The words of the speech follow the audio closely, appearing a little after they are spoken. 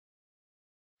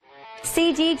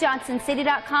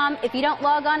CGJohnsonCity.com. If you don't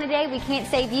log on today, we can't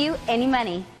save you any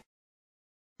money.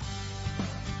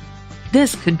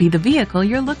 This could be the vehicle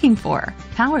you're looking for.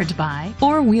 Powered by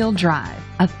four-wheel drive,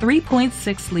 a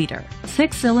 3.6-liter,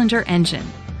 six-cylinder engine.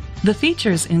 The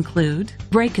features include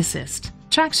brake assist,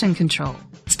 traction control,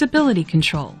 stability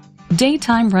control,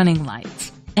 daytime running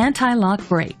lights, anti-lock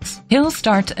brakes, hill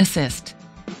start assist.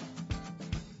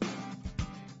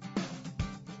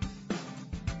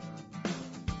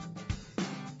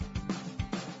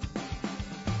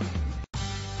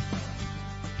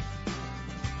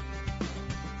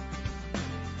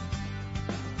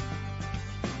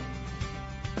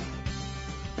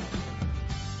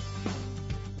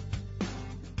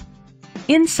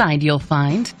 Inside you'll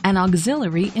find an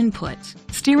auxiliary input,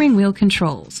 steering wheel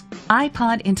controls,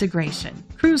 iPod integration,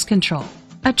 cruise control,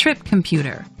 a trip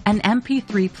computer, an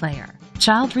MP3 player,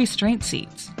 child restraint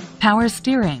seats, power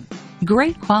steering.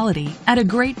 Great quality at a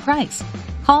great price.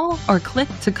 Call or click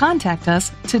to contact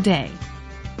us today.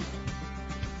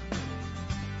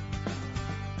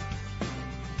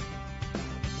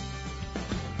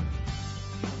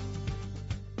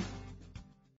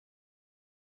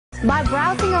 By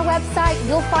browsing our website,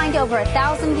 you'll find over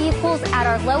 1,000 vehicles at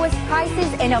our lowest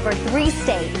prices in over 3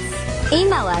 states.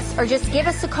 Email us or just give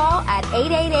us a call at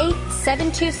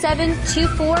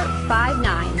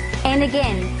 888-727-2459. And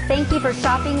again, thank you for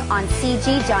shopping on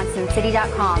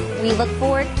CGJohnsonCity.com. We look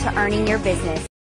forward to earning your business.